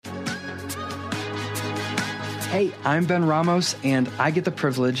Hey, I'm Ben Ramos, and I get the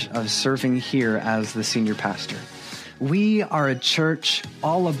privilege of serving here as the senior pastor. We are a church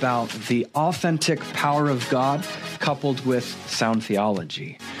all about the authentic power of God coupled with sound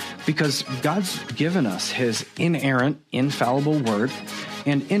theology, because God's given us his inerrant, infallible word,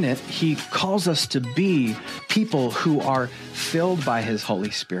 and in it, he calls us to be people who are filled by his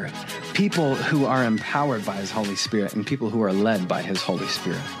Holy Spirit, people who are empowered by his Holy Spirit, and people who are led by his Holy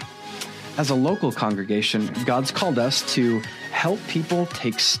Spirit. As a local congregation, God's called us to help people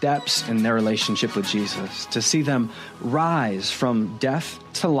take steps in their relationship with Jesus, to see them rise from death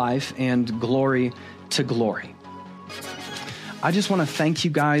to life and glory to glory. I just want to thank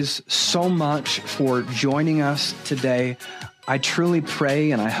you guys so much for joining us today. I truly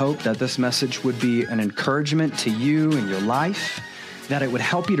pray and I hope that this message would be an encouragement to you in your life, that it would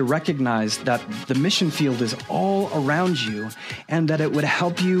help you to recognize that the mission field is all around you, and that it would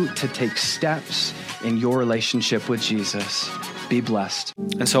help you to take steps in your relationship with Jesus. Be blessed.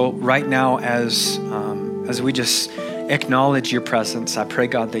 And so right now, as we just acknowledge your presence, I pray,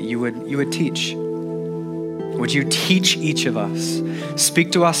 God, that you would teach. Would you teach each of us?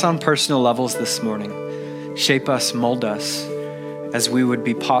 Speak to us on personal levels this morning. Shape us, mold us, as we would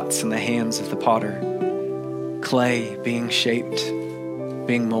be pots in the hands of the potter. Clay being shaped,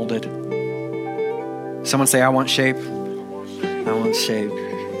 being molded. Someone say, I want shape. I want shape.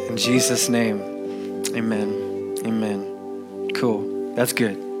 In Jesus' name, amen. Amen. Cool. That's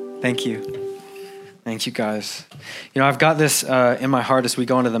good. Thank you. Thank you, guys. You know, I've got this in my heart as we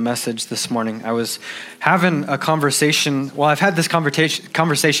go into the message this morning. I was having a conversation. Well, I've had this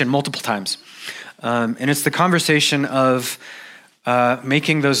conversation multiple times. And it's the conversation of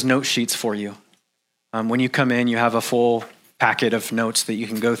making those note sheets for you. When you come in, you have a full packet of notes that you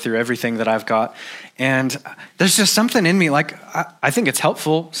can go through everything that I've got. And there's just something in me, like, I think it's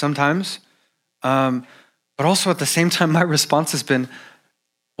helpful sometimes. But also at the same time, my response has been,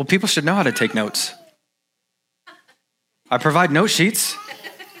 well, people should know how to take notes. I provide note sheets.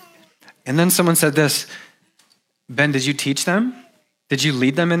 And then someone said this, Ben, did you teach them? Did you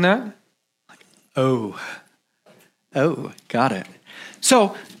lead them in that? Like, oh, got it.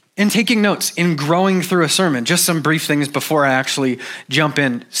 So in taking notes, in growing through a sermon, just some brief things before I actually jump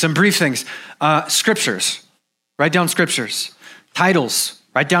in. Some brief things. Scriptures. Write down scriptures. Titles.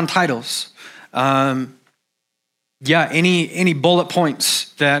 Write down titles. Any bullet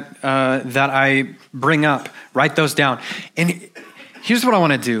points that I bring up, write those down. And here's what I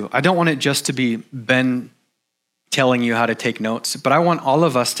want to do. I don't want it just to be Ben telling you how to take notes, but I want all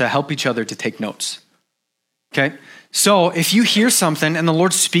of us to help each other to take notes. Okay? So if you hear something and the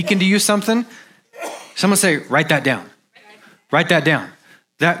Lord's speaking to you something, someone say, write that down. Write that down.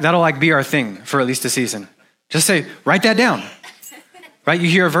 That'll like be our thing for at least a season. Just say, write that down. Right? You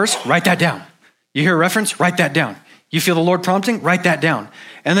hear a verse, write that down. You hear a reference, write that down. You feel the Lord prompting, write that down.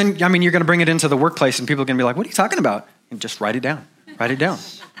 And then, you're going to bring it into the workplace and people are going to be like, what are you talking about? And just write it down. Write it down.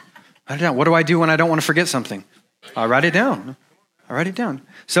 Write it down. What do I do when I don't want to forget something? I write it down. I write it down.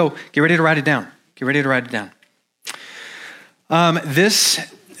 So get ready to write it down. Get ready to write it down.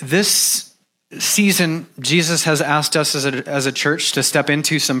 This season, Jesus has asked us as a church to step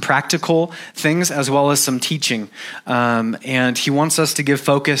into some practical things as well as some teaching. And he wants us to give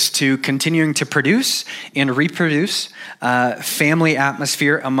focus to continuing to produce and reproduce family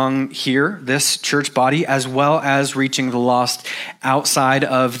atmosphere among this church body, as well as reaching the lost outside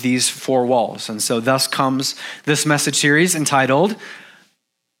of these four walls. And so thus comes this message series entitled,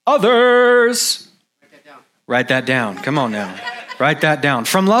 Others. Write that down. Come on now. Write that down.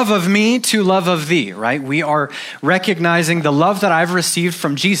 From love of me to love of thee, right? We are recognizing the love that I've received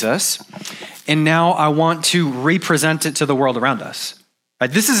from Jesus, and now I want to represent it to the world around us.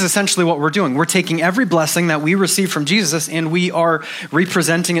 Right? This is essentially what we're doing. We're taking every blessing that we receive from Jesus and we are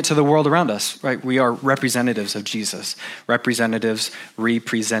representing it to the world around us, right? We are representatives of Jesus. Representatives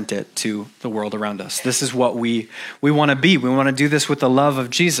represent it to the world around us. This is what we want to be. We want to do this with the love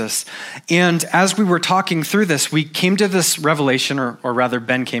of Jesus. And as we were talking through this, we came to this revelation, or rather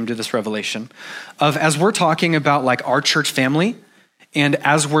Ben came to this revelation of, as we're talking about like our church family, and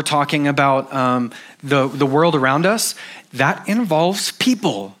as we're talking about the world around us, that involves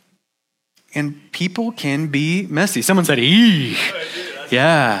people. And people can be messy. Someone said, eek.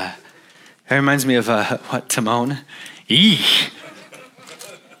 Yeah. That reminds me of, Timon? Eek.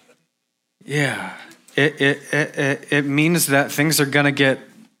 Yeah. It means that things are going to get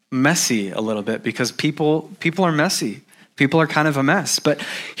messy a little bit because people are messy. People are kind of a mess. But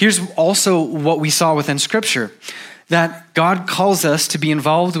here's also what we saw within Scripture, that God calls us to be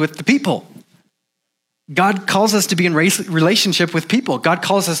involved with the people. God calls us to be in relationship with people. God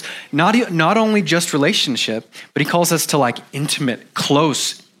calls us not only just relationship, but he calls us to like intimate,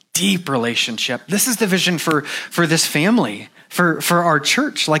 close, deep relationship. This is the vision for this family, for our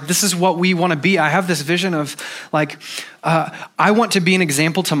church. Like, this is what we want to be. I have this vision of like, I want to be an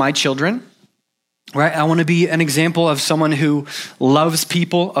example to my children, right? I want to be an example of someone who loves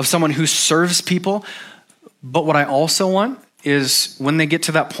people, of someone who serves people. But what I also want is when they get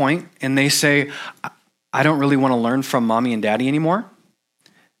to that point and they say, I don't really want to learn from mommy and daddy anymore,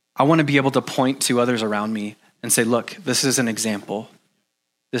 I want to be able to point to others around me and say, look, this is an example.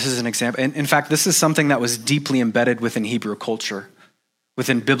 This is an example. And in fact, this is something that was deeply embedded within Hebrew culture,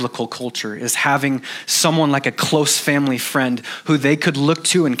 within biblical culture, is having someone like a close family friend who they could look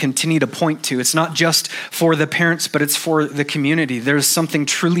to and continue to point to. It's not just for the parents, but it's for the community. There's something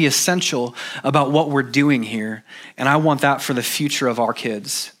truly essential about what we're doing here. And I want that for the future of our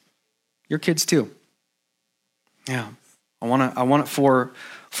kids. Your kids too. Yeah, I want it for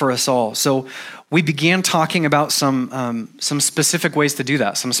us all. So we began talking about some specific ways to do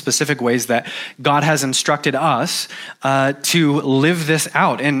that, some specific ways that God has instructed us to live this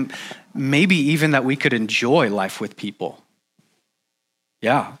out, and maybe even that we could enjoy life with people.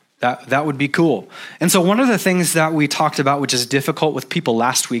 Yeah, that would be cool. And so one of the things that we talked about, which is difficult with people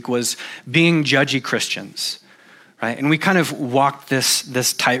last week, was being judgy Christians. Right? And we kind of walked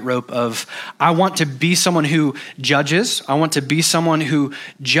this tightrope of, I want to be someone who judges. I want to be someone who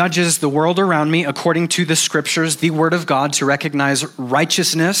judges the world around me according to the scriptures, the word of God, to recognize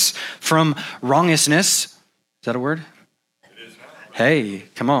righteousness from wrongousness. Is that a word? It is not. Hey,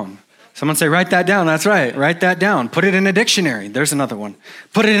 come on. Someone say, write that down. That's right. Write that down. Put it in a dictionary. There's another one.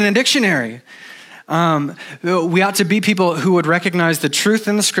 Put it in a dictionary. We ought to be people who would recognize the truth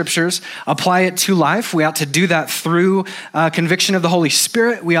in the scriptures, apply it to life. We ought to do that through conviction of the Holy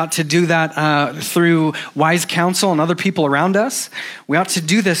Spirit. We ought to do that through wise counsel and other people around us. We ought to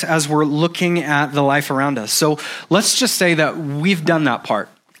do this as we're looking at the life around us. So let's just say that we've done that part,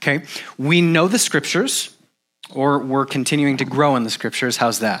 okay? We know the scriptures, or we're continuing to grow in the scriptures.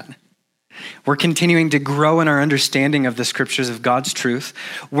 How's that? We're continuing to grow in our understanding of the scriptures of God's truth.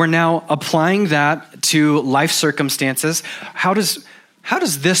 We're now applying that to life circumstances. How does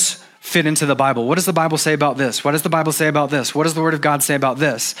this fit into the Bible? What does the Bible say about this? What does the Bible say about this? What does the Word of God say about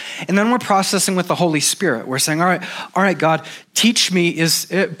this? And then we're processing with the Holy Spirit. We're saying, all right, God, teach me,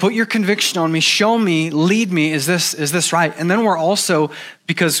 put your conviction on me, show me, lead me, is this right? And then we're also,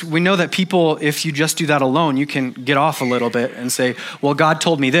 because we know that people, if you just do that alone, you can get off a little bit and say, well, God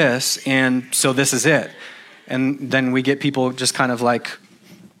told me this, and so this is it. And then we get people just kind of like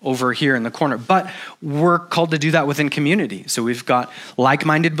over here in the corner. But we're called to do that within community. So we've got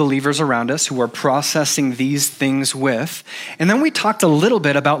like-minded believers around us who are processing these things with. And then we talked a little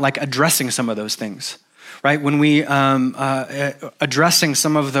bit about like addressing some of those things, right? When we addressing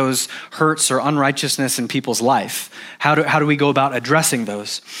some of those hurts or unrighteousness in people's life. How do we go about addressing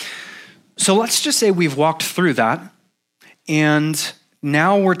those? So let's just say we've walked through that, and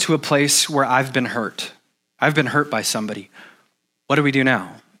now we're to a place where I've been hurt. I've been hurt by somebody. What do we do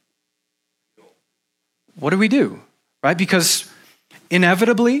now? What do we do, right? Because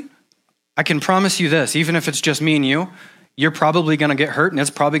inevitably, I can promise you this, even if it's just me and you, you're probably going to get hurt, and it's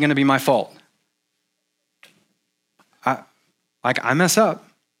probably going to be my fault. I mess up.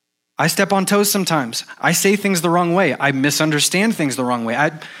 I step on toes sometimes. I say things the wrong way. I misunderstand things the wrong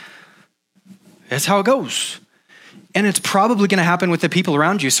way. That's how it goes. And it's probably going to happen with the people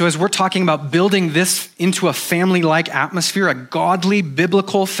around you. So as we're talking about building this into a family-like atmosphere, a godly,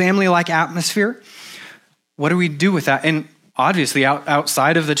 biblical family-like atmosphere, what do we do with that? And obviously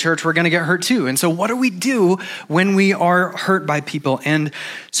outside of the church, we're going to get hurt too. And so what do we do when we are hurt by people? And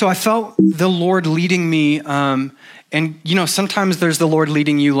so I felt the Lord leading me, and sometimes there's the Lord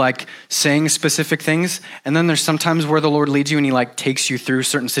leading you like saying specific things. And then there's sometimes where the Lord leads you and he like takes you through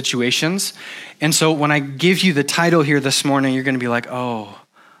certain situations. And so when I give you the title here this morning, you're going to be like, oh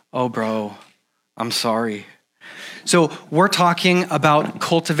bro, I'm sorry. So we're talking about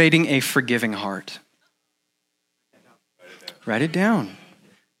cultivating a forgiving heart. Write it down.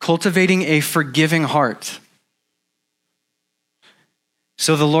 Cultivating a forgiving heart.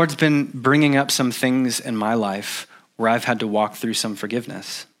 So the Lord's been bringing up some things in my life where I've had to walk through some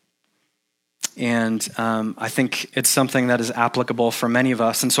forgiveness. And I think it's something that is applicable for many of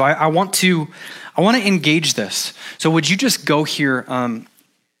us. And so I want to engage this. So would you just go here?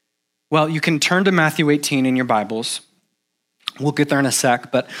 You can turn to Matthew 18 in your Bibles. We'll get there in a sec,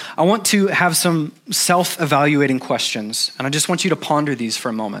 but I want to have some self-evaluating questions, and I just want you to ponder these for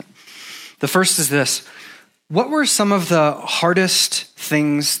a moment. The first is this: What were some of the hardest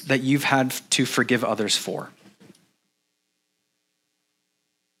things that you've had to forgive others for?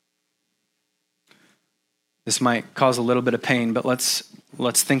 This might cause a little bit of pain, but let's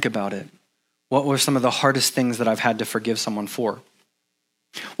think about it. What were some of the hardest things that I've had to forgive someone for?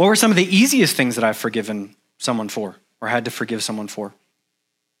 What were some of the easiest things that I've forgiven someone for or had to forgive someone for?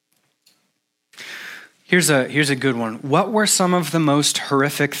 Here's a good one. What were some of the most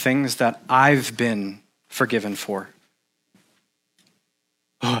horrific things that I've been forgiven for?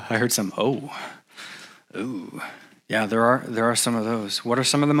 Oh, I heard some, ooh. Yeah, there are some of those. What are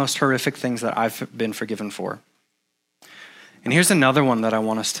some of the most horrific things that I've been forgiven for? And here's another one that I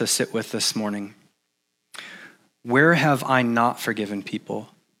want us to sit with this morning. Where have I not forgiven people?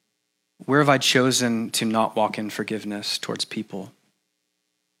 Where have I chosen to not walk in forgiveness towards people?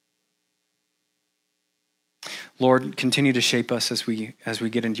 Lord, continue to shape us as we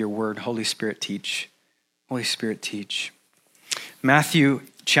get into your word. Holy Spirit, teach. Holy Spirit, teach. Matthew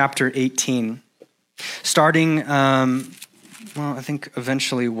chapter 18, starting, I think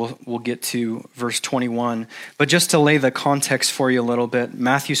eventually we'll get to verse 21. But just to lay the context for you a little bit,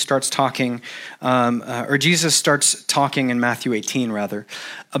 Matthew starts talking, or Jesus starts talking in Matthew 18, rather,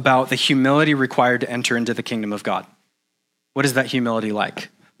 about the humility required to enter into the kingdom of God. What is that humility like?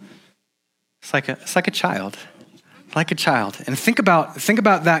 It's like a child. Like a child. And think about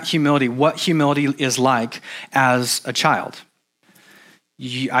that humility, what humility is like as a child.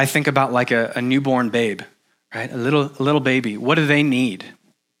 I think about like a newborn babe, right? A little baby. What do they need?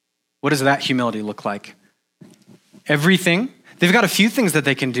 What does that humility look like? Everything. They've got a few things that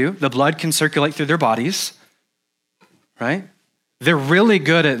they can do. The blood can circulate through their bodies, right? They're really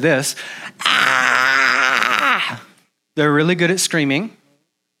good at this. Ah! They're really good at screaming.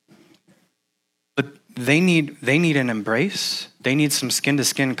 They need an embrace. They need some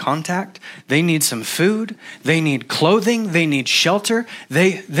skin-to-skin contact. They need some food. They need clothing. They need shelter.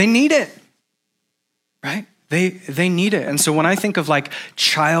 They need it, right? They need it. And so when I think of like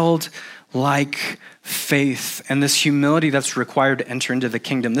childlike faith and this humility that's required to enter into the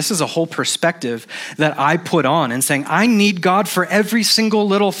kingdom, this is a whole perspective that I put on and saying, I need God for every single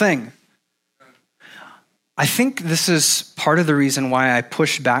little thing. I think this is part of the reason why I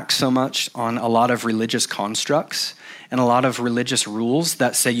push back so much on a lot of religious constructs and a lot of religious rules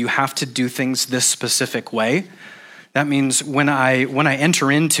that say you have to do things this specific way. That means when I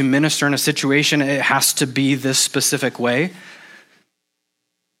enter in to minister in a situation, it has to be this specific way.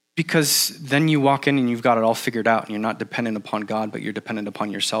 Because then you walk in and you've got it all figured out and you're not dependent upon God, but you're dependent upon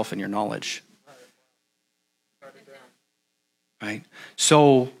yourself and your knowledge. Right?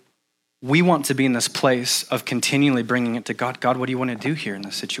 So we want to be in this place of continually bringing it to God. God, what do you want to do here in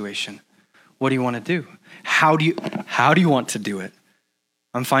this situation? What do you want to do? How do you want to do it?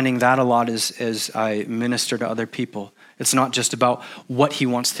 I'm finding that a lot as I minister to other people. It's not just about what he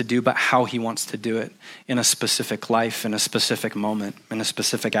wants to do, but how he wants to do it in a specific life, in a specific moment, in a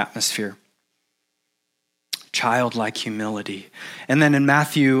specific atmosphere. Childlike humility. And then in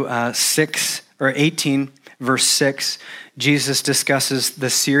Matthew 18, verse 6, Jesus discusses the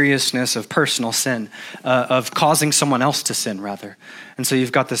seriousness of personal sin, of causing someone else to sin, rather. And so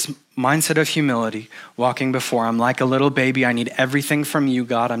you've got this mindset of humility, walking before him like a little baby. I need everything from you,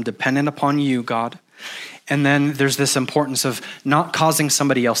 God. I'm dependent upon you, God. And then there's this importance of not causing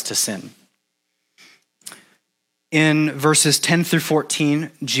somebody else to sin. In verses 10 through 14,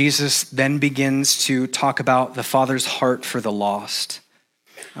 Jesus then begins to talk about the Father's heart for the lost.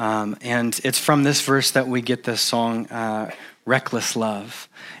 And it's from this verse that we get this song, Reckless Love.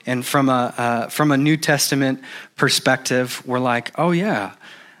 And from a New Testament perspective, we're like, oh yeah.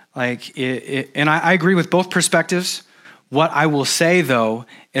 And I agree with both perspectives. What I will say though,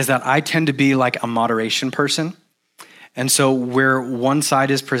 is that I tend to be like a moderation person. And so where one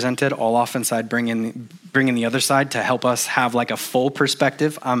side is presented, I'll often bring in the other side to help us have like a full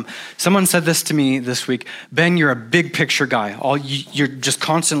perspective. Someone said this to me this week, Ben, you're a big picture guy. You're just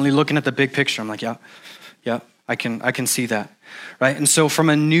constantly looking at the big picture. I'm like, yeah, I can see that, right? And so from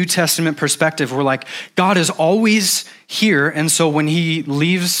a New Testament perspective, we're like, God is always here. And so when he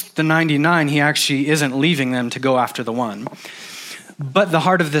leaves the 99, he actually isn't leaving them to go after the one. But the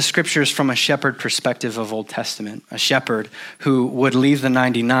heart of the scripture is from a shepherd perspective of Old Testament, a shepherd who would leave the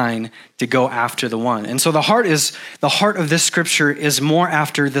 99 to go after the one. And so the heart of this scripture is more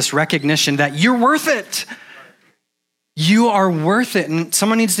after this recognition that you're worth it. You are worth it. And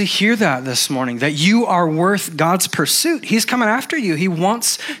someone needs to hear that this morning, that you are worth God's pursuit. He's coming after you. He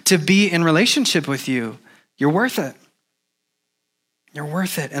wants to be in relationship with you. You're worth it. You're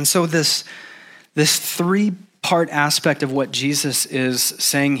worth it. And so this three-part heart aspect of what Jesus is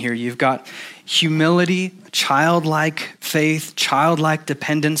saying here. You've got humility, childlike faith, childlike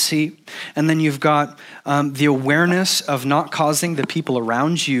dependency, and then you've got the awareness of not causing the people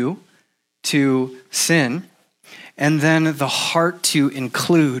around you to sin, and then the heart to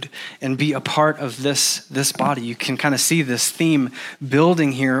include and be a part of this body. You can kind of see this theme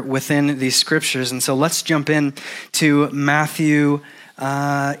building here within these scriptures. And so let's jump in to Matthew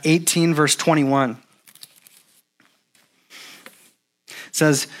 18, verse 21. It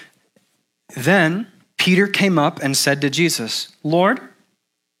says, "Then Peter came up and said to Jesus, 'Lord,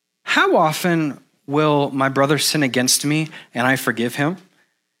 how often will my brother sin against me and I forgive him?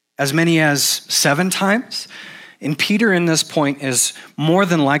 As many as 7 times?' And Peter in this point is more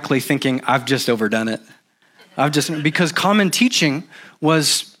than likely thinking, I've just overdone it. Because common teaching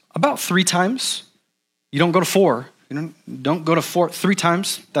was about 3 times. You don't go to 4. You don't go to 4, 3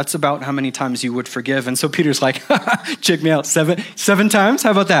 times. That's about how many times you would forgive. And so Peter's like, check me out, 7 times?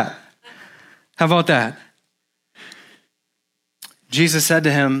 How about that? How about that? Jesus said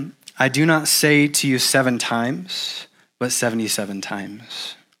to him, 'I do not say to you 7 times, but 77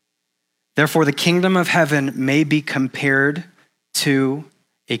 times. Therefore, the kingdom of heaven may be compared to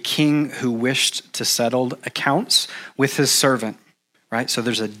a king who wished to settle accounts with his servant,'" right? So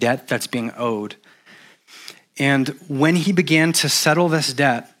there's a debt that's being owed. "And when he began to settle this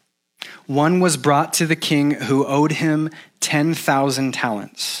debt, one was brought to the king who owed him 10,000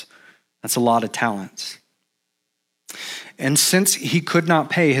 talents. That's a lot of talents. And since he could not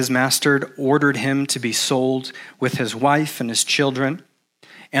pay, his master ordered him to be sold with his wife and his children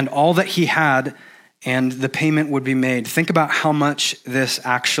and all that he had, and the payment would be made." Think about how much this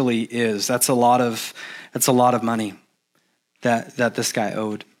actually is. That's a lot of money that this guy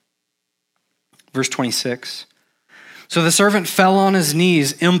owed. Verse 26. "So the servant fell on his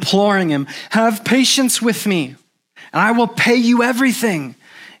knees, imploring him, 'Have patience with me, and I will pay you everything.'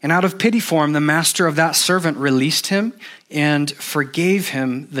 And out of pity for him, the master of that servant released him and forgave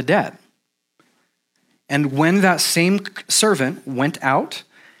him the debt. And when that same servant went out,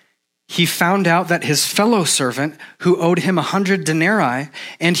 he found out that his fellow servant who owed him 100 denarii,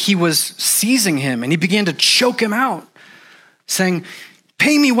 and he was seizing him, and he began to choke him out, saying,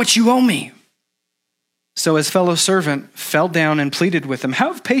 'Pay me what you owe me.' So his fellow servant fell down and pleaded with him,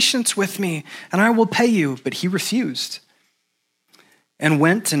 'Have patience with me, and I will pay you.' But he refused, and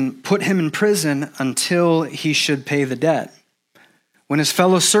went and put him in prison until he should pay the debt. When his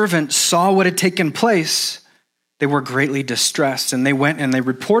fellow servants saw what had taken place, they were greatly distressed, and they went and they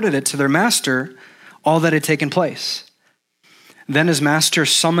reported it to their master, all that had taken place. Then his master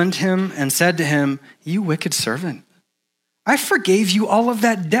summoned him and said to him, 'You wicked servant, I forgave you all of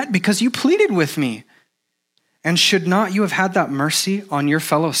that debt because you pleaded with me. And should not you have had that mercy on your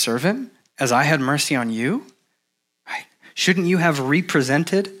fellow servant as I had mercy on you? Right? Shouldn't you have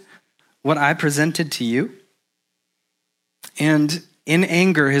represented what I presented to you?' And in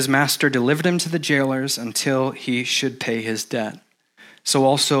anger, his master delivered him to the jailers until he should pay his debt. So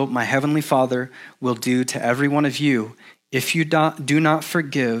also my heavenly Father will do to every one of you if you do not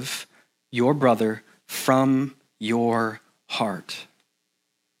forgive your brother from your heart."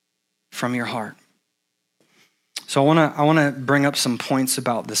 From your heart. So I want to bring up some points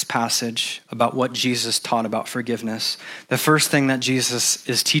about this passage, about what Jesus taught about forgiveness. The first thing that Jesus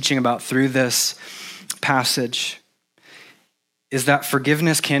is teaching about through this passage is that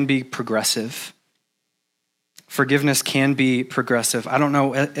forgiveness can be progressive. Forgiveness can be progressive. I don't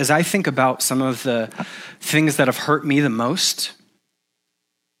know, as I think about some of the things that have hurt me the most,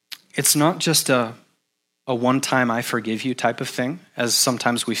 it's not just a one-time I forgive you type of thing, as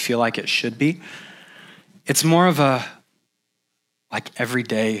sometimes we feel like it should be. It's more of a, like every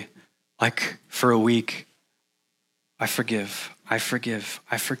day, like for a week, I forgive.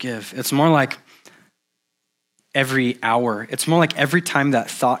 It's more like every hour. It's more like every time that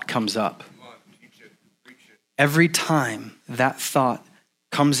thought comes up. Every time that thought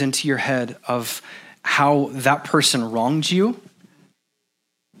comes into your head of how that person wronged you,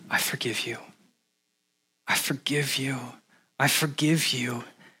 I forgive you. I forgive you. I forgive you.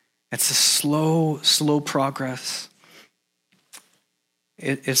 It's a slow progress.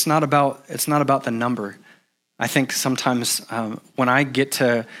 It's not about the number. I think sometimes when I get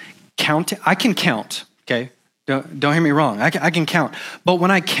to count, I can count, okay? Don't hear me wrong. I can count. But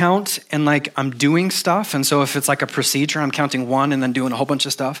when I count and like I'm doing stuff, and so if it's like a procedure, I'm counting 1 and then doing a whole bunch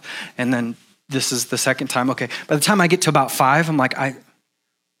of stuff, and then this is the second time, okay. By the time I get to about 5, I'm like,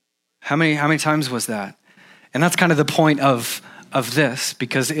 how many times was that? And that's kind of the point of of this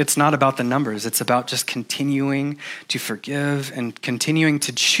because it's not about the numbers. It's about just continuing to forgive and continuing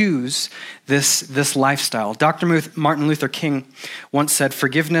to choose this lifestyle. Martin Luther King once said,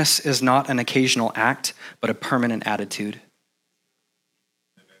 "Forgiveness is not an occasional act, but a permanent attitude."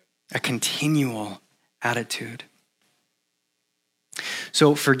 A continual attitude.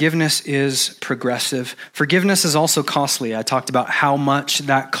 So forgiveness is progressive. Forgiveness is also costly. I talked about how much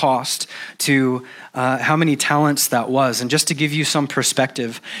that cost to how many talents that was. And just to give you some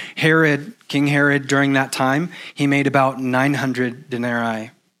perspective, King Herod, during that time, he made about 900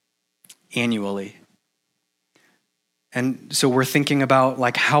 denarii annually. And so we're thinking about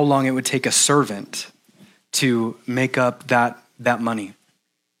like how long it would take a servant to make up that money.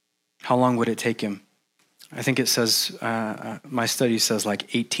 How long would it take him? I think it says, my study says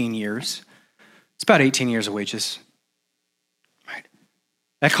like 18 years. It's about 18 years of wages. Right?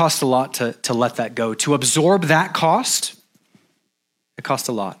 That costs a lot to let that go. To absorb that cost, it costs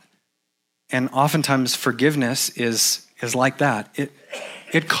a lot. And oftentimes forgiveness is like that.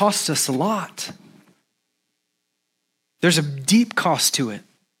 It costs us a lot. There's a deep cost to it.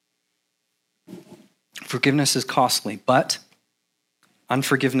 Forgiveness is costly, but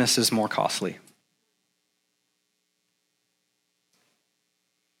unforgiveness is more costly.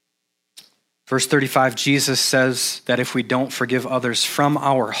 Verse 35, Jesus says that if we don't forgive others from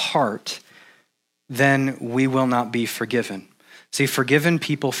our heart, then we will not be forgiven. See, forgiven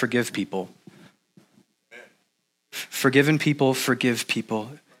people forgive people. Forgiven people forgive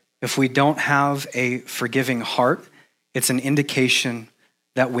people. If we don't have a forgiving heart, it's an indication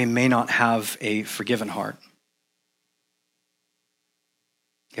that we may not have a forgiven heart.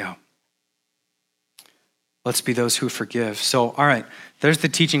 Yeah. Let's be those who forgive. So, all right, there's the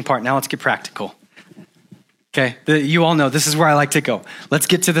teaching part. Now let's get practical. Okay, you all know this is where I like to go. Let's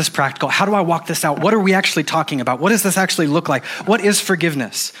get to this practical. How do I walk this out? What are we actually talking about? What does this actually look like? What is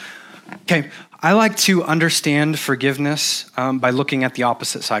forgiveness? Okay, I like to understand forgiveness by looking at the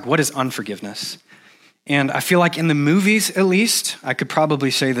opposite side. What is unforgiveness? And I feel like in the movies, at least, I could probably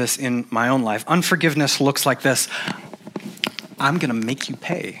say this in my own life. Unforgiveness looks like this. I'm going to make you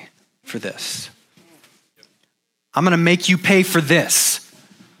pay for this. I'm going to make you pay for this.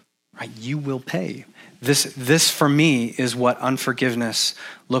 Right? You will pay. This for me is what unforgiveness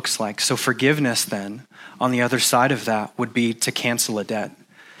looks like. So forgiveness then, on the other side of that, would be to cancel a debt.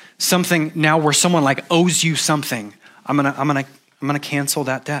 Something now where someone like owes you something. I'm gonna cancel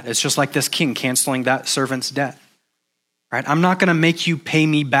that debt. It's just like this king canceling that servant's debt. Right? I'm not gonna make you pay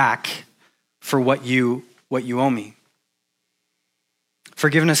me back for what you owe me.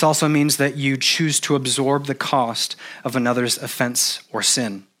 Forgiveness also means that you choose to absorb the cost of another's offense or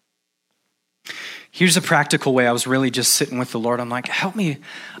sin. Here's a practical way. I was really just sitting with the Lord. I'm like, help me.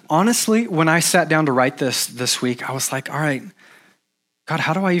 Honestly, when I sat down to write this week, I was like, all right, God,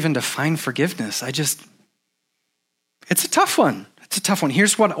 how do I even define forgiveness? It's a tough one. It's a tough one.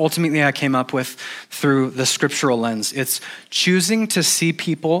 Here's what ultimately I came up with through the scriptural lens. It's choosing to see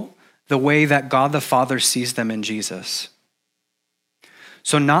people the way that God the Father sees them in Jesus.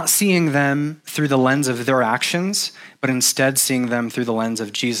 So not seeing them through the lens of their actions, but instead seeing them through the lens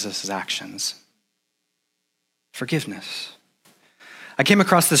of Jesus' actions. Forgiveness. I came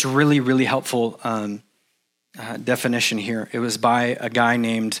across this really, really helpful definition here. It was by a guy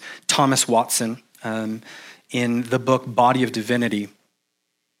named Thomas Watson in the book Body of Divinity.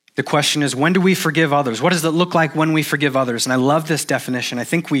 The question is, when do we forgive others? What does it look like when we forgive others? And I love this definition. I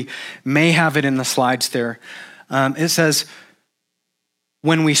think we may have it in the slides there. It says,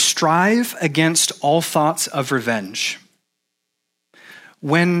 when we strive against all thoughts of revenge,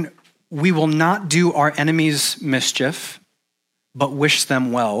 when we will not do our enemies mischief, but wish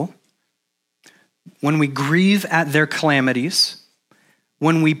them well, when we grieve at their calamities,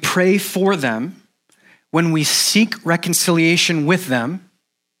 when we pray for them, when we seek reconciliation with them,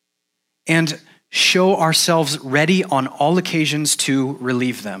 and show ourselves ready on all occasions to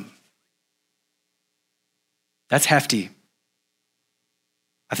relieve them. That's hefty.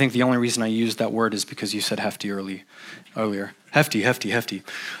 I think the only reason I used that word is because you said hefty earlier. Hefty.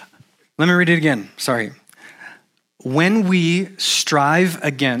 Let me read it again. Sorry. When we strive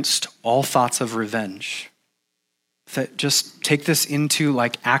against all thoughts of revenge, that just take this into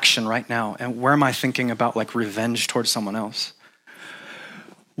like action right now. And where am I thinking about like revenge towards someone else?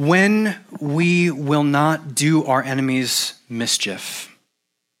 When we will not do our enemies mischief,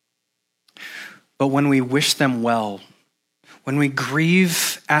 but when we wish them well, when we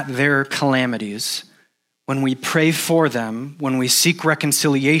grieve at their calamities, when we pray for them, when we seek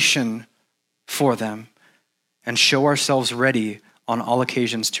reconciliation for them, and show ourselves ready on all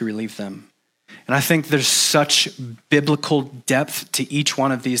occasions to relieve them. And I think there's such biblical depth to each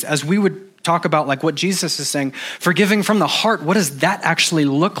one of these. As we would talk about like what Jesus is saying, forgiving from the heart, what does that actually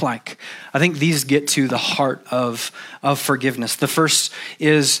look like? I think these get to the heart of forgiveness. The first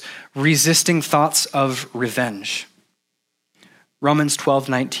is resisting thoughts of revenge. Romans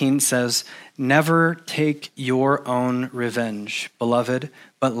 12:19 says, "Never take your own revenge, beloved,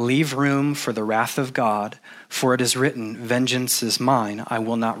 but leave room for the wrath of God, for it is written, 'Vengeance is mine, I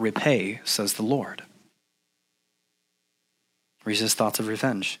will not repay,' says the Lord." Resist thoughts of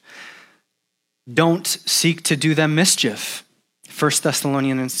revenge. Don't seek to do them mischief. 1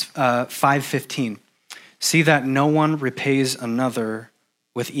 Thessalonians 5:15. See that no one repays another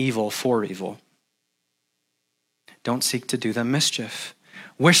with evil for evil. Don't seek to do them mischief.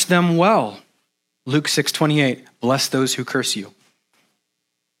 Wish them well. Luke 6:28. Bless those who curse you.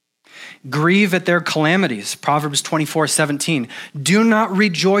 Grieve at their calamities. Proverbs 24:17. Do not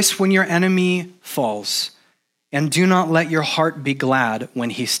rejoice when your enemy falls, and do not let your heart be glad when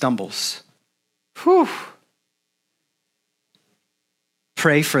he stumbles. Whew.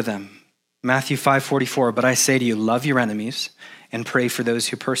 Pray for them. Matthew 5:44, but I say to you, love your enemies and pray for those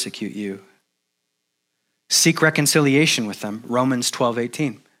who persecute you. Seek reconciliation with them. Romans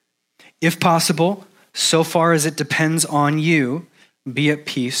 12:18. If possible, so far as it depends on you, be at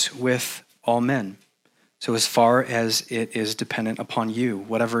peace with all men. So as far as it is dependent upon you,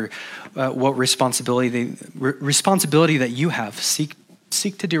 what responsibility that you have, seek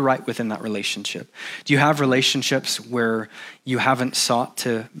to do right within that relationship. Do you have relationships where you haven't sought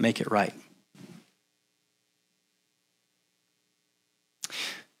to make it right?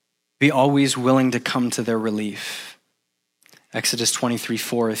 Be always willing to come to their relief. Exodus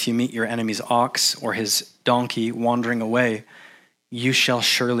 23:4, if you meet your enemy's ox or his donkey wandering away, you shall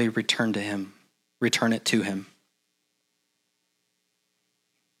surely return it to him.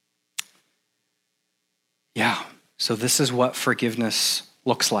 Yeah. So this is what forgiveness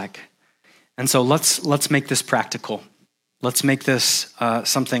looks like. And so let's make this practical. Let's make this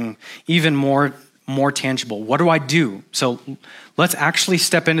something even more tangible. What do I do? So let's actually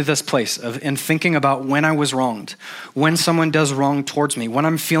step into this place in thinking about when I was wronged, when someone does wrong towards me, when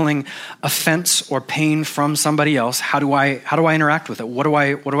I'm feeling offense or pain from somebody else. How do I interact with it? What do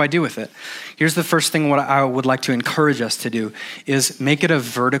I do with it? Here's the first thing what I would like to encourage us to do is make it a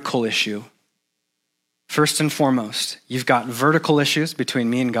vertical issue. First and foremost, you've got vertical issues between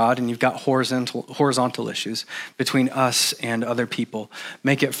me and God, and you've got horizontal issues between us and other people.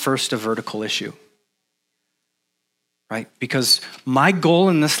 Make it first a vertical issue, right? Because my goal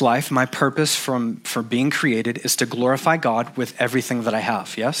in this life, my purpose for being created is to glorify God with everything that I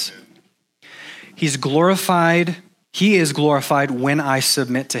have, yes? He is glorified when I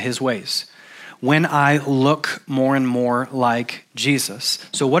submit to his ways, when I look more and more like Jesus.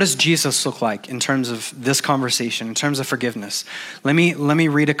 So what does Jesus look like in terms of this conversation, in terms of forgiveness? Let me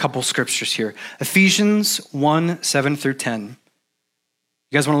read a couple scriptures here. Ephesians 1:7-10.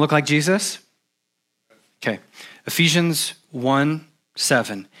 You guys want to look like Jesus? Okay. Ephesians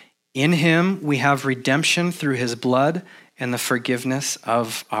 1:7. In him we have redemption through his blood and the forgiveness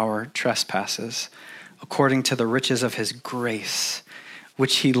of our trespasses, according to the riches of his grace,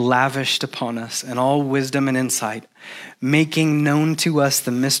 which he lavished upon us in all wisdom and insight, making known to us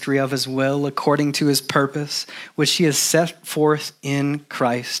the mystery of his will according to his purpose, which he has set forth in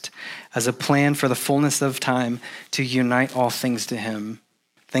Christ as a plan for the fullness of time to unite all things to him,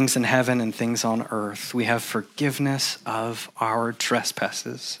 things in heaven and things on earth. We have forgiveness of our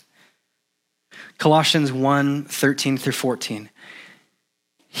trespasses. Colossians 1:13-14.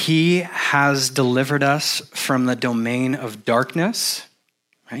 He has delivered us from the domain of darkness,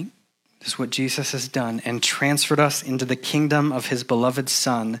 right? This is what Jesus has done, and transferred us into the kingdom of his beloved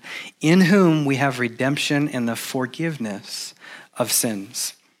Son, in whom we have redemption and the forgiveness of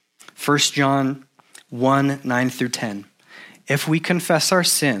sins. 1 John 1:9-10. If we confess our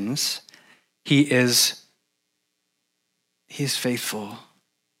sins, he's faithful.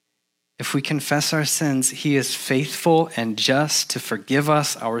 If we confess our sins, he is faithful and just to forgive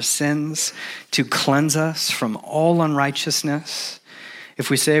us our sins, to cleanse us from all unrighteousness. If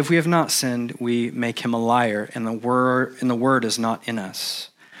we have not sinned, we make him a liar, and the word is not in us.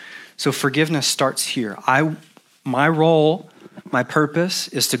 So forgiveness starts here. My role, my purpose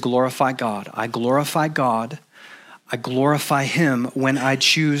is to glorify God. I glorify God. I glorify him when I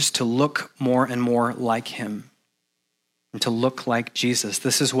choose to look more and more like him and to look like Jesus.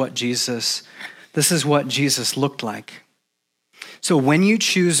 This is what Jesus looked like. So when you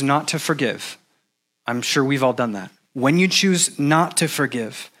choose not to forgive, I'm sure we've all done that. When you choose not to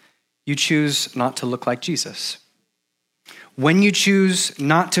forgive, you choose not to look like Jesus. When you choose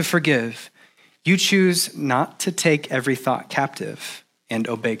not to forgive, You choose not to take every thought captive and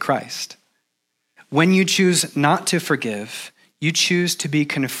obey Christ. When you choose not to forgive, you choose to be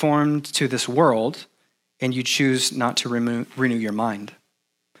conformed to this world, and you choose not to renew your mind.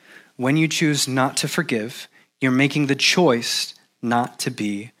 When you choose not to forgive, you're making the choice not to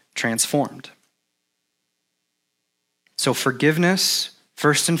be transformed. So forgiveness,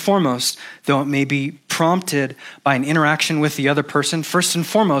 first and foremost, though it may be prompted by an interaction with the other person, first and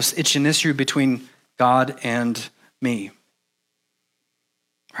foremost, it's an issue between God and me.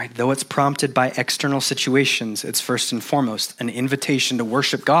 Right? Though it's prompted by external situations, it's first and foremost an invitation to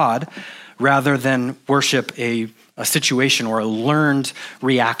worship God rather than worship a situation or a learned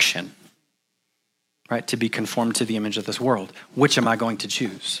reaction, right? To be conformed to the image of this world. Which am I going to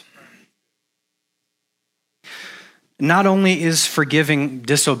choose? Not only is forgiving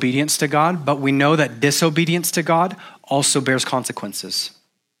disobedience to God, but we know that disobedience to God also bears consequences,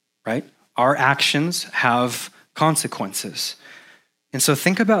 right? Our actions have consequences. And so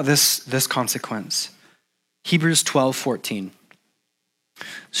think about this consequence. Hebrews 12:14.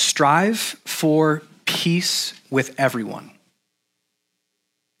 Strive for peace with everyone,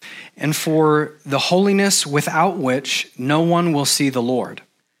 and for the holiness without which no one will see the Lord.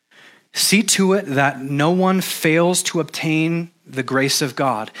 See to it that no one fails to obtain the grace of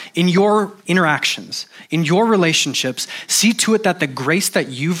God. In your interactions, in your relationships, see to it that the grace that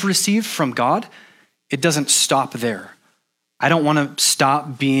you've received from God, it doesn't stop there. I don't want to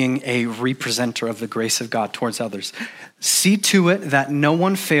stop being a representer of the grace of God towards others. See to it that no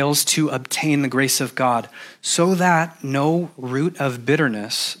one fails to obtain the grace of God, so that no root of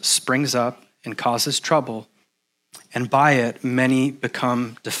bitterness springs up and causes trouble, and by it many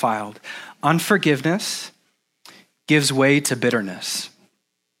become defiled. Unforgiveness gives way to bitterness.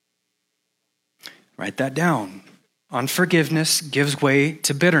 Write that down. Unforgiveness gives way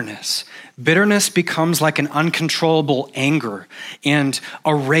to bitterness. Bitterness becomes like an uncontrollable anger and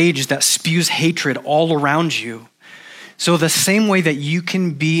a rage that spews hatred all around you. So the same way that you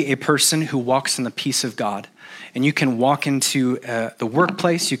can be a person who walks in the peace of God, and you can walk into the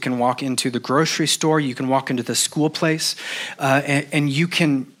workplace, you can walk into the grocery store, you can walk into the school place, and you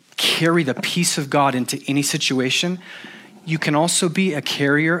can carry the peace of God into any situation, you can also be a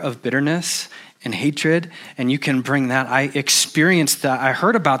carrier of bitterness and hatred, and you can bring that. I experienced that. I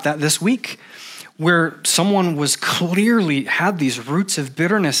heard about that this week, where someone was clearly had these roots of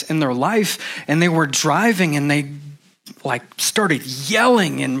bitterness in their life, and they were driving and they started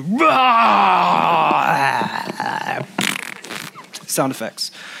yelling and sound effects,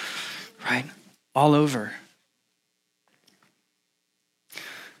 right? All over.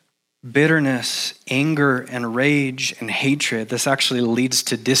 Bitterness, anger, and rage and hatred, this actually leads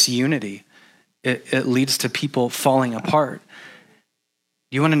to disunity. It leads to people falling apart.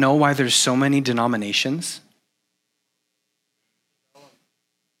 Do you want to know why there's so many denominations?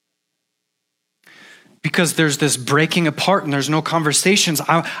 Because there's this breaking apart and there's no conversations.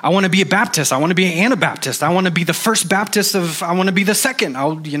 I want to be a Baptist. I want to be an Anabaptist. I want to be the first Baptist I want to be the second.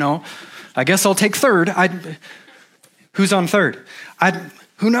 I guess I'll take third. Who's on third?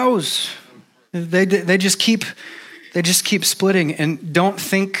 Who knows? They just keep splitting, and don't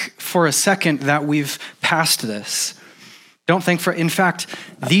think for a second that we've passed this. In fact,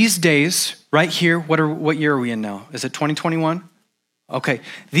 these days, right here, what year are we in now? Is it 2021? Okay,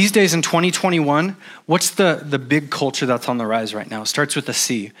 these days in 2021, what's the big culture that's on the rise right now? It starts with a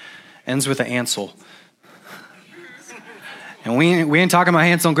C, ends with an Ansel. And we ain't talking about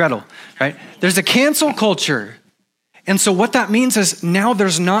Hansel and Gretel, right? There's a cancel culture. And so what that means is now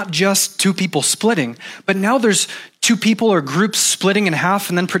there's not just two people splitting, but now there's two people or groups splitting in half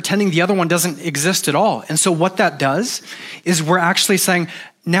and then pretending the other one doesn't exist at all. And so what that does is we're actually saying,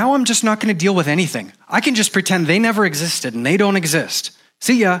 now I'm just not going to deal with anything. I can just pretend they never existed and they don't exist.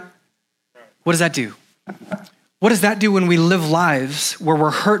 See ya. What does that do? What does that do when we live lives where we're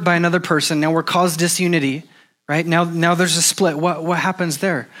hurt by another person? Now we're caused disunity, right? Now there's a split. What happens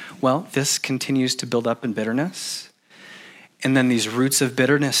there? Well, this continues to build up in bitterness. And then these roots of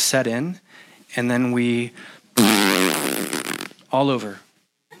bitterness set in, and then we all over.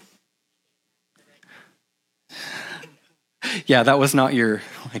 Yeah, that was not your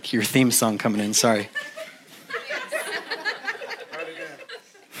theme song coming in, sorry.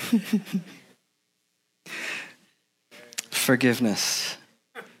 Forgiveness.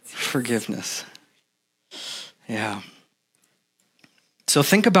 Yeah. So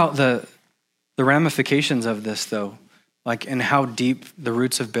think about the ramifications of this, though. And how deep the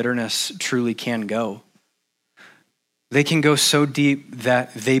roots of bitterness truly can go. They can go so deep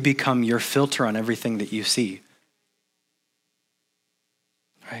that they become your filter on everything that you see.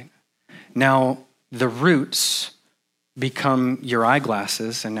 Right? Now, the roots become your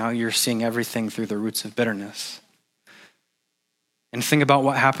eyeglasses, and now you're seeing everything through the roots of bitterness. And think about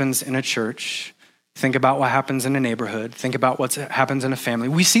what happens in a church. Think about what happens in a neighborhood. Think about what happens in a family.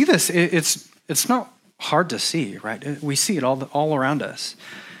 We see this. It's not hard to see, right? We see it all around us.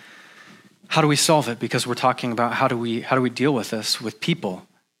 How do we solve it? Because we're talking about how do we deal with this with people,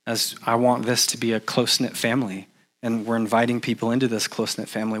 as I want this to be a close-knit family, and we're inviting people into this close-knit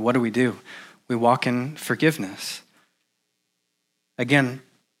family. What do? We walk in forgiveness. Again,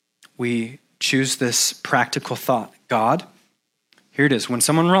 we choose this practical thought. God, here it is. When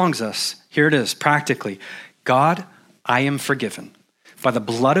someone wrongs us, here it is, practically. God, I am forgiven. By the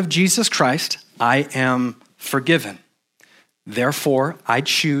blood of Jesus Christ, I am forgiven. Therefore, I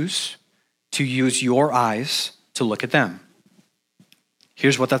choose to use your eyes to look at them.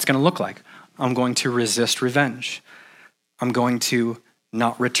 Here's what that's going to look like. I'm going to resist revenge. I'm going to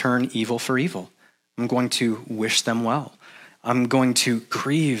not return evil for evil. I'm going to wish them well. I'm going to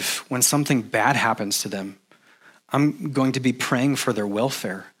grieve when something bad happens to them. I'm going to be praying for their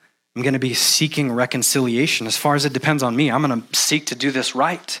welfare. I'm going to be seeking reconciliation. As far as it depends on me, I'm going to seek to do this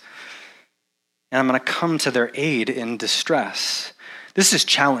right. And I'm going to come to their aid in distress. This is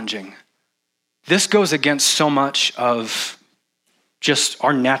challenging. This goes against so much of just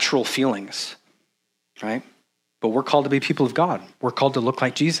our natural feelings, right? But we're called to be people of God. We're called to look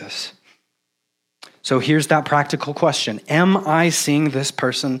like Jesus. So here's that practical question. Am I seeing this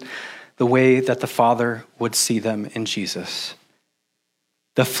person the way that the Father would see them in Jesus?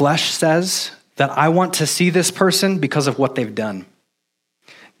 The flesh says that I want to see this person because of what they've done.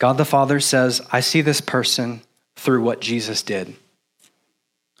 God the Father says, I see this person through what Jesus did.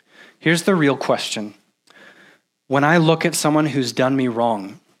 Here's the real question. When I look at someone who's done me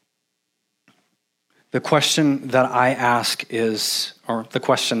wrong, the question that I ask is, or the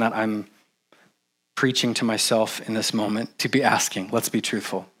question that I'm preaching to myself in this moment to be asking, let's be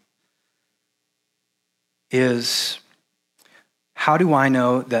truthful, is how do I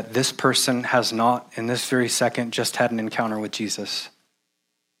know that this person has not, in this very second, just had an encounter with Jesus?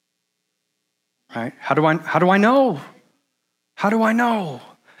 Right? How do I know? How do I know?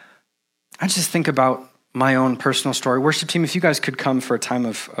 I just think about my own personal story. Worship team, if you guys could come for a time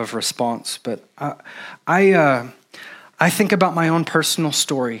of response. But I think about my own personal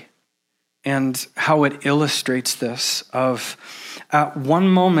story and how it illustrates this of at one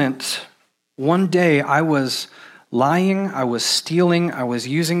moment, one day I was lying, I was stealing, I was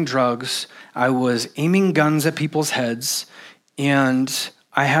using drugs, I was aiming guns at people's heads, and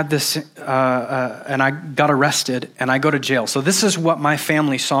I had this, and I got arrested and I go to jail. So this is what my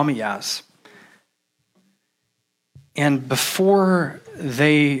family saw me as. And before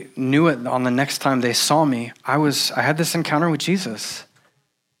they knew it, on the next time they saw me, I had this encounter with Jesus.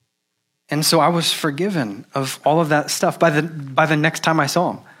 And so I was forgiven of all of that stuff by the next time I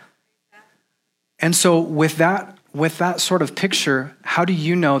saw him. And so with that sort of picture, how do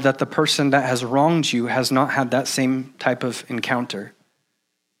you know that the person that has wronged you has not had that same type of encounter?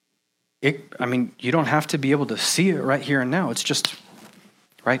 You don't have to be able to see it right here and now. It's just,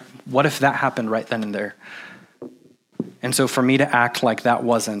 right? What if that happened right then and there? And so for me to act like that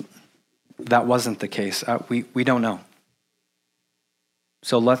wasn't the case, we don't know.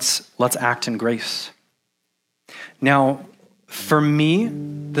 So let's act in grace. Now, for me,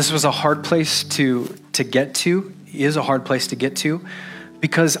 this was a hard place to get to, is a hard place to get to,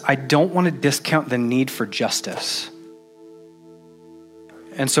 because I don't want to discount the need for justice.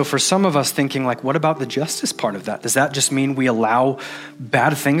 And so for some of us thinking like, what about the justice part of that? Does that just mean we allow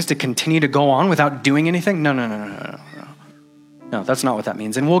bad things to continue to go on without doing anything? No. No, that's not what that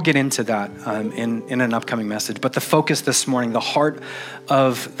means. And we'll get into that in an upcoming message. But the focus this morning, the heart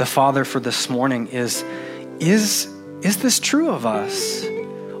of the Father for this morning is this true of us?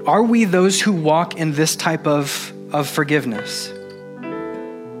 Are we those who walk in this type of forgiveness?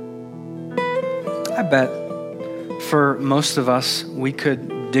 I bet for most of us, we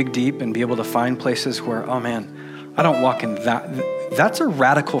could dig deep and be able to find places where, oh man, I don't walk in that. That's a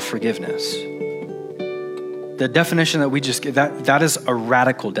radical forgiveness. The definition that we just gave, that is a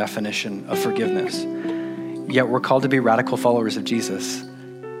radical definition of forgiveness. Yet we're called to be radical followers of Jesus.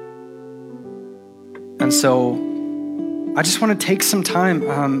 And so I just want to take some time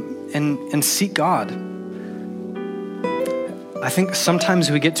and seek God. I think sometimes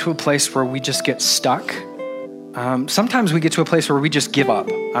we get to a place where we just get stuck. Sometimes we get to a place where we just give up.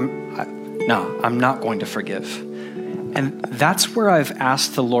 I'm not going to forgive. And that's where I've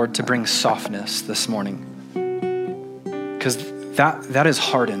asked the Lord to bring softness this morning. Because that is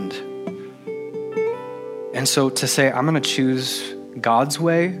hardened. And so to say, I'm going to choose God's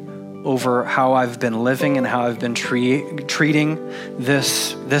way over how I've been living and how I've been treating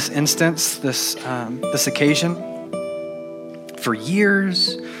this instance, this occasion for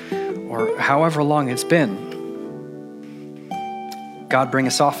years or however long it's been. God, bring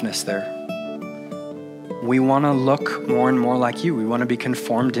a softness there. We want to look more and more like you. We want to be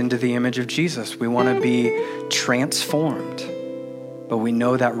conformed into the image of Jesus. We want to be transformed. But we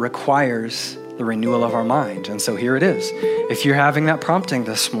know that requires the renewal of our mind. And so here it is. If you're having that prompting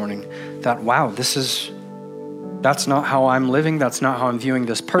this morning, that, wow, that's not how I'm living. That's not how I'm viewing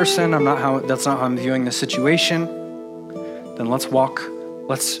this person. That's not how I'm viewing the situation. Then let's walk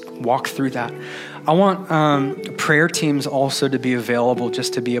through that. I want prayer teams also to be available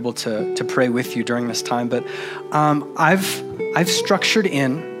just to be able to pray with you during this time. But I've structured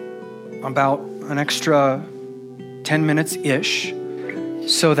in about an extra 10 minutes-ish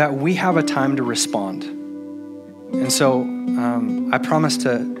so that we have a time to respond. And so I promise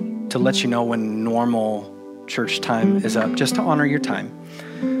to let you know when normal church time is up, just to honor your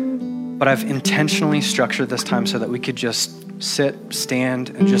time. But I've intentionally structured this time so that we could just sit,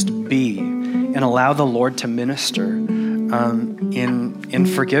 stand, and just be, and allow the Lord to minister in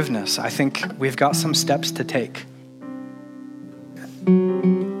forgiveness. I think we've got some steps to take.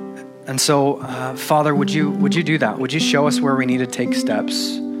 And so, Father, would you do that? Would you show us where we need to take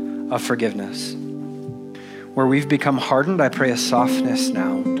steps of forgiveness? Where we've become hardened, I pray a softness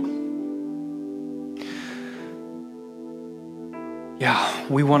now. Yeah,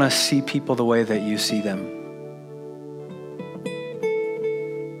 we want to see people the way that you see them.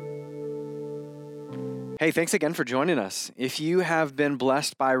 Hey, thanks again for joining us. If you have been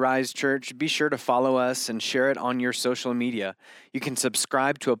blessed by Rise Church, be sure to follow us and share it on your social media. You can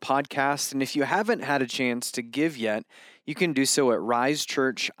subscribe to a podcast, and if you haven't had a chance to give yet, you can do so at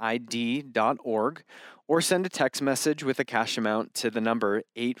risechurchid.org or send a text message with a cash amount to the number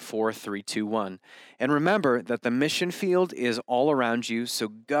 84321. And remember that the mission field is all around you, so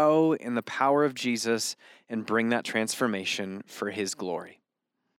go in the power of Jesus and bring that transformation for His glory.